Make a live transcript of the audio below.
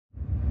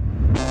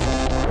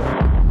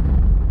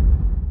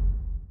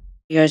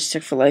Hey guys,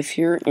 Tech for Life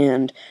here,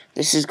 and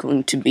this is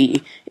going to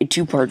be a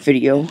two-part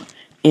video.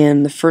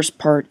 And the first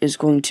part is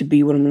going to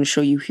be what I'm going to show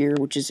you here,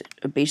 which is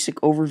a basic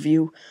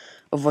overview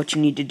of what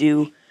you need to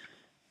do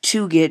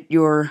to get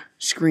your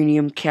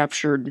Screenium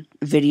captured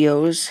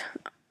videos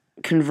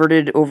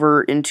converted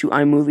over into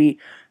iMovie,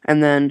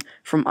 and then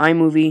from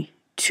iMovie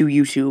to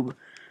YouTube.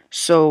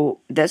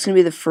 So that's going to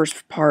be the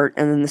first part,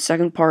 and then the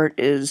second part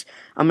is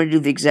I'm going to do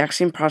the exact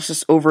same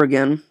process over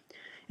again.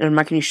 And I'm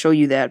not going to show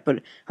you that, but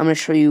I'm going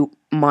to show you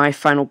my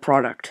final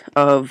product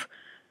of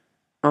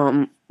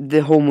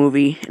the whole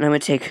movie. And I'm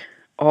going to take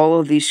all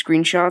of these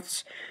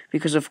screenshots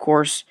because, of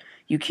course,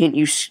 I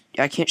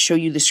can't show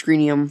you the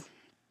Screenium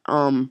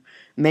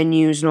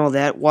menus and all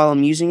that while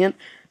I'm using it.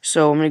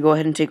 So I'm going to go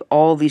ahead and take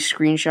all of these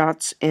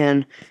screenshots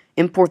and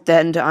import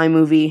that into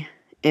iMovie.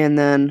 And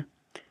then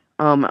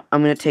I'm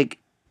going to take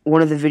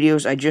one of the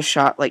videos I just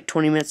shot like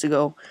 20 minutes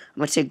ago.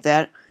 I'm going to take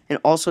that and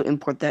also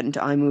import that into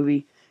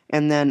iMovie.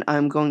 And then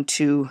I'm going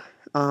to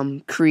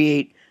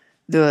create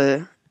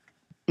the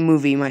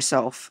movie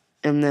myself.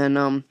 And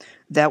then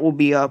that will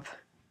be up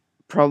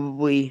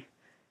probably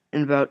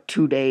in about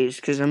 2 days,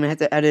 because I'm going to have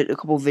to edit a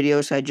couple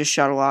videos. I just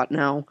shot a lot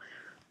now.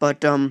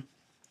 But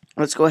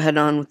let's go ahead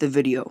on with the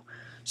video.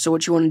 So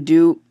what you want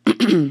to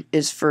do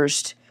is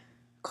first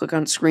click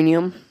on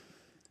Screenium.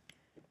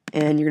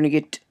 And you're going to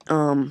get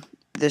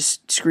this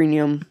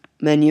Screenium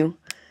menu,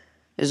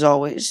 as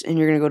always. And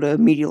you're going to go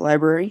to Media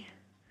Library.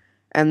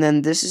 And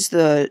then this is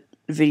the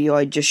video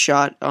I just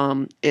shot.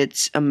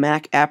 It's a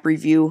Mac app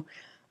review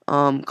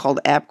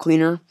called App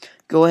Cleaner.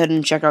 Go ahead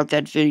and check out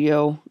that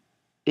video.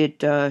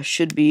 It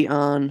should be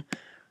on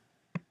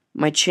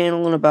my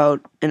channel in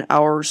about an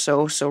hour or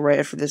so. So right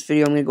after this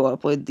video, I'm going to go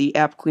upload the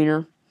App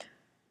Cleaner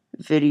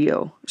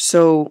video.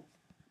 So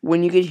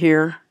when you get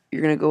here,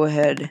 you're going to go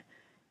ahead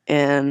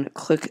and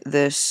click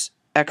this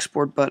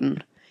export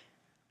button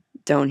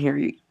down here.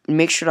 You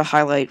make sure to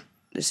highlight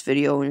this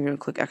video and you're going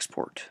to click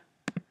export.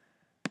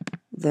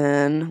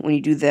 Then, when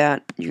you do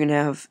that, you're going to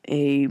have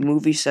a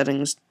movie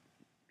settings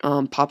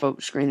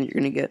pop-up screen that you're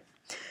going to get.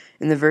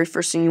 And the very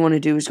first thing you want to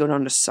do is go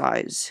down to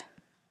size.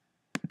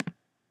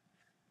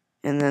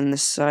 And then the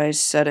size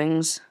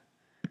settings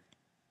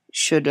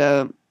should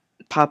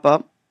pop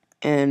up,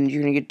 and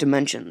you're going to get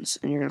dimensions.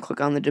 And you're going to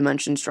click on the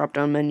dimensions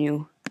drop-down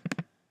menu.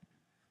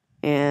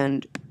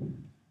 And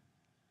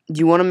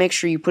you want to make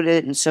sure you put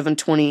it in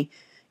 720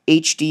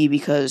 HD,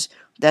 because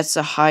that's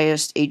the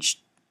highest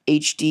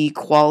HD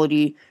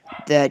quality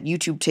that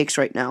YouTube takes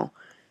right now.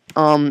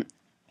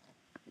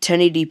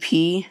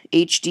 1080p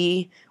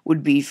HD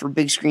would be for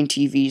big screen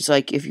TVs,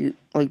 like if you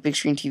like big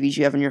screen TVs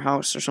you have in your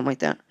house or something like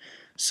that.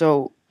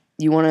 So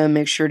you want to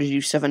make sure to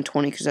do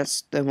 720 because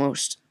that's the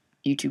most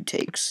YouTube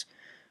takes.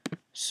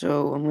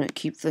 So I'm going to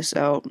keep this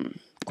out and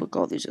click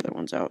all these other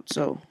ones out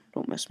so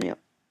don't mess me up.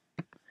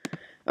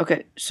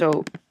 Okay,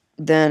 so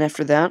then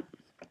after that,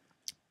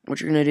 what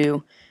you're going to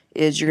do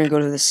is you're going to go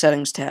to the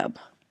settings tab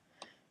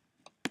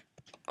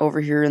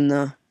over here in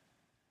the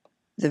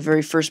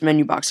very first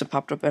menu box that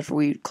popped up after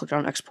we clicked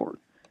on export.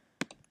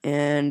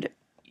 And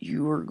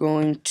you are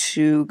going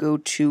to go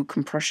to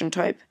compression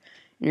type,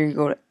 and you're going to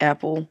go to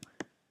Apple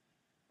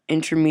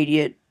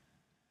Intermediate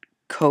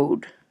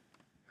Code.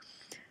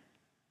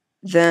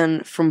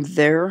 Then from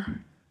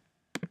there,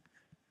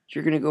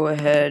 you're going to go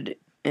ahead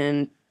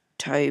and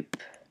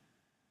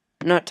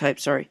you're going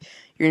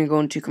to go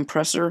into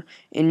compressor,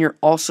 and you're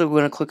also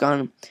going to click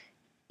on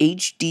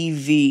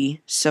HDV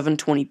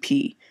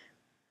 720p,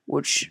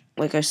 which,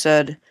 like I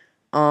said,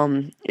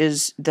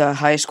 is the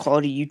highest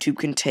quality YouTube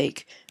can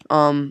take.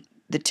 The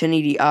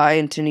 1080i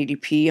and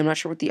 1080p, I'm not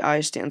sure what the I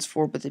stands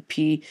for, but the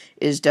P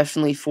is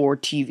definitely for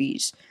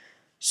TVs.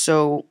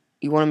 So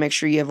you want to make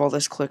sure you have all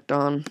this clicked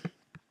on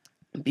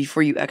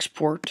before you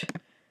export.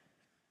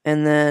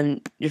 And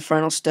then your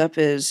final step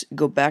is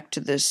go back to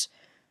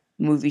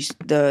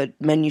the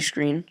menu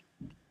screen,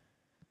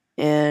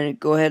 and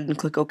go ahead and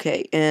click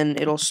OK, and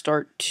it'll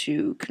start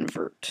to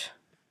convert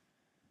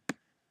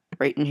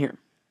right in here.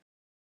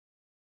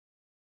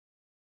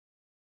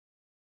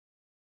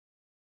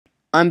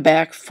 I'm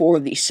back for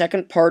the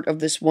second part of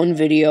this one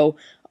video.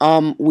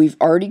 We've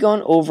already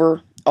gone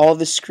over all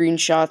the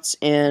screenshots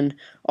and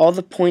all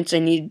the points I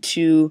need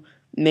to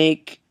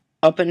make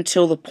up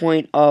until the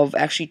point of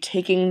actually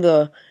taking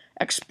the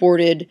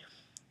exported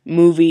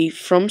movie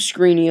from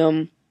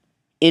Screenium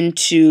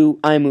into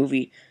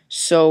iMovie.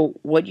 So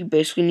what you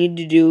basically need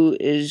to do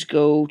is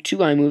go to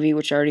iMovie,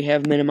 which I already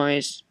have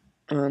minimized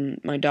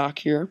on my dock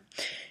here.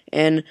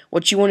 And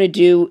what you want to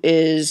do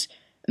is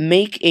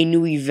make a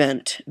new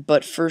event,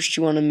 but first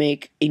you want to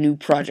make a new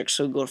project.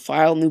 So go to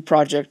File, New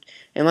Project,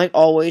 and like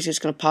always, it's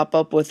going to pop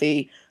up with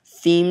a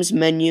Themes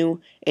menu,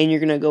 and you're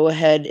going to go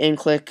ahead and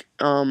click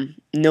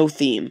No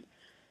Theme.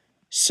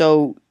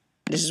 So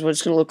this is what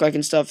it's going to look like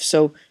and stuff.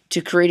 So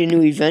to create a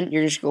new event,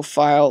 you're just going to go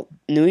File,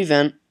 New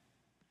Event,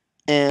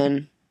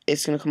 and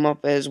it's going to come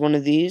up as one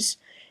of these,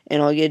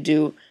 and all you got to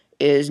do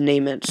is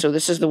name it. So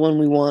this is the one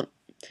we want,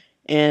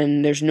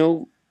 and there's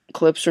no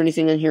clips or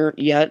anything in here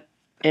yet.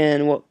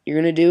 And what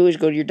you're going to do is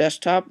go to your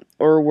desktop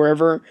or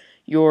wherever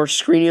your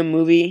Screenium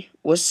movie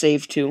was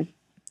saved to,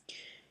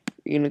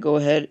 you're going to go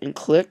ahead and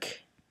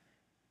click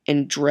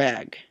and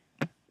drag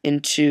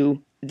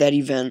into that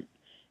event.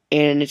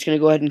 And it's going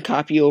to go ahead and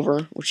copy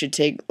over, which should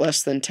take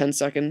less than 10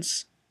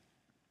 seconds.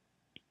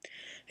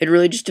 It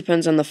really just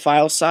depends on the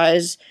file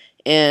size,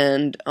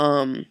 and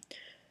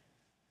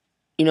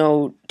you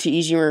know, to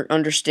easier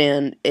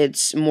understand,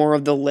 it's more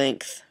of the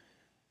length.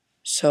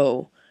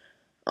 So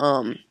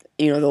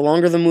you know, the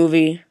longer the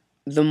movie,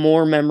 the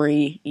more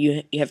memory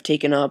you have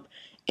taken up,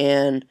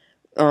 and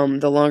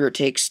the longer it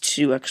takes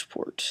to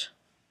export.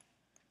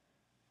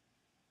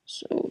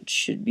 So it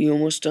should be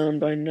almost done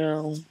by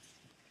now.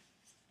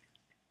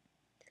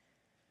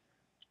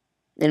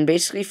 And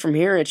basically from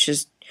here, it's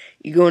just,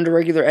 you go into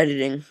regular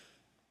editing.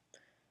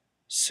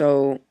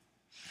 So,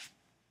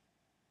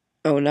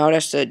 oh, now it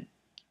has to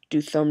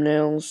do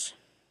thumbnails.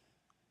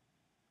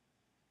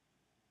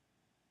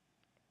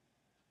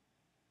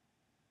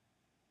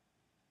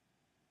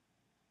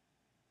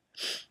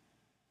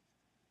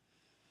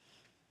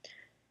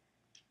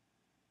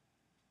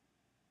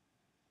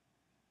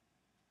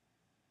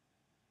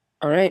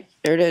 Alright,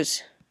 there it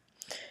is.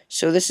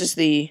 So this is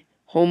the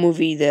whole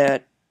movie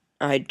that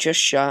I just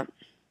shot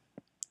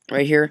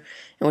right here.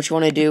 And what you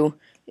want to do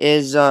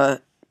is,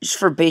 just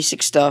for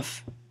basic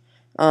stuff,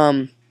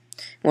 you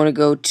want to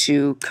go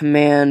to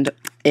Command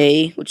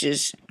A, which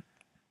is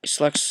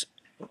selects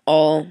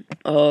all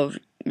of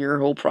your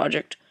whole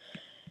project.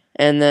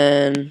 And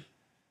then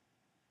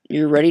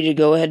you're ready to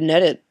go ahead and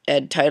edit.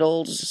 Add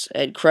titles,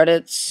 add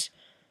credits,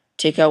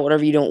 take out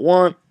whatever you don't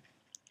want.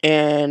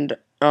 And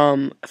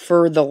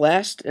for the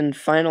last and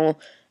final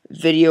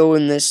video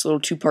in this little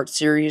two-part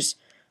series,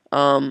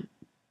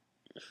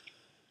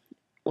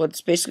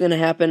 what's basically going to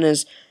happen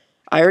is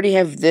I already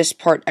have this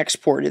part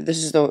exported.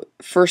 This is the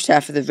first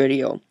half of the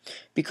video.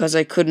 Because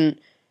I couldn't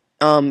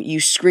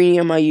use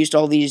Screenium, I used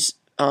all these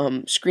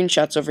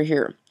screenshots over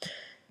here.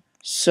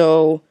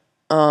 So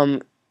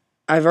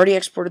I've already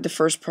exported the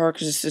first part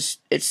because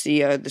it's the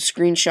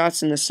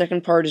screenshots, and the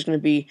second part is going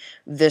to be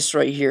this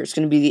right here. It's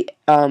going to be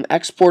the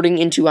exporting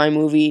into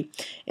iMovie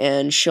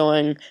and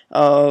showing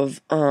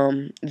of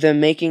the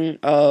making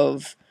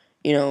of,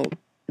 you know,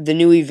 the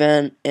new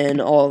event and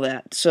all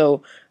that.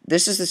 So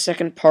this is the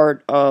second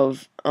part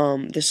of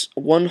this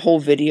one whole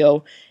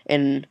video,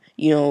 and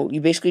you know,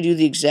 you basically do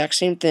the exact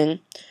same thing.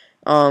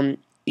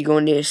 You go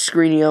into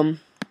Screenium,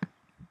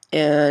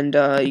 and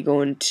you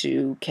go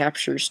into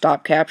capture,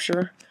 stop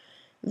capture.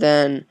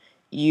 Then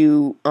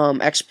you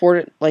export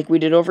it like we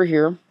did over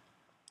here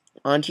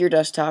onto your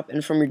desktop,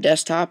 and from your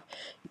desktop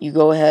you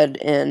go ahead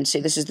and say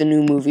this is the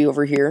new movie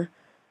over here.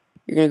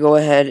 You're going to go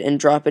ahead and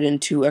drop it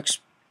into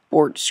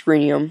export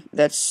Screenium.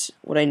 That's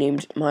what I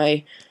named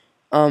my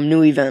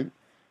new event.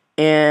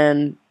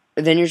 And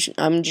then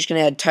I'm just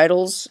going to add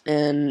titles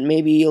and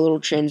maybe a little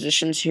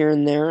transitions here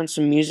and there and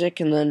some music,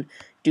 and then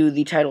do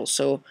the titles.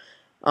 So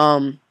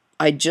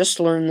I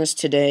just learned this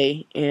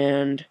today,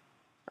 and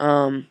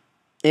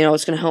you know,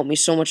 it's going to help me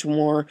so much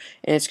more,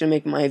 and it's going to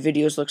make my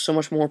videos look so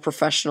much more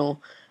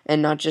professional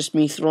and not just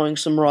me throwing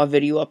some raw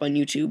video up on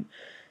YouTube.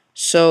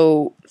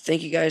 So,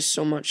 thank you guys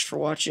so much for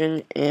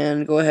watching,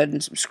 and go ahead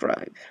and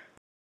subscribe.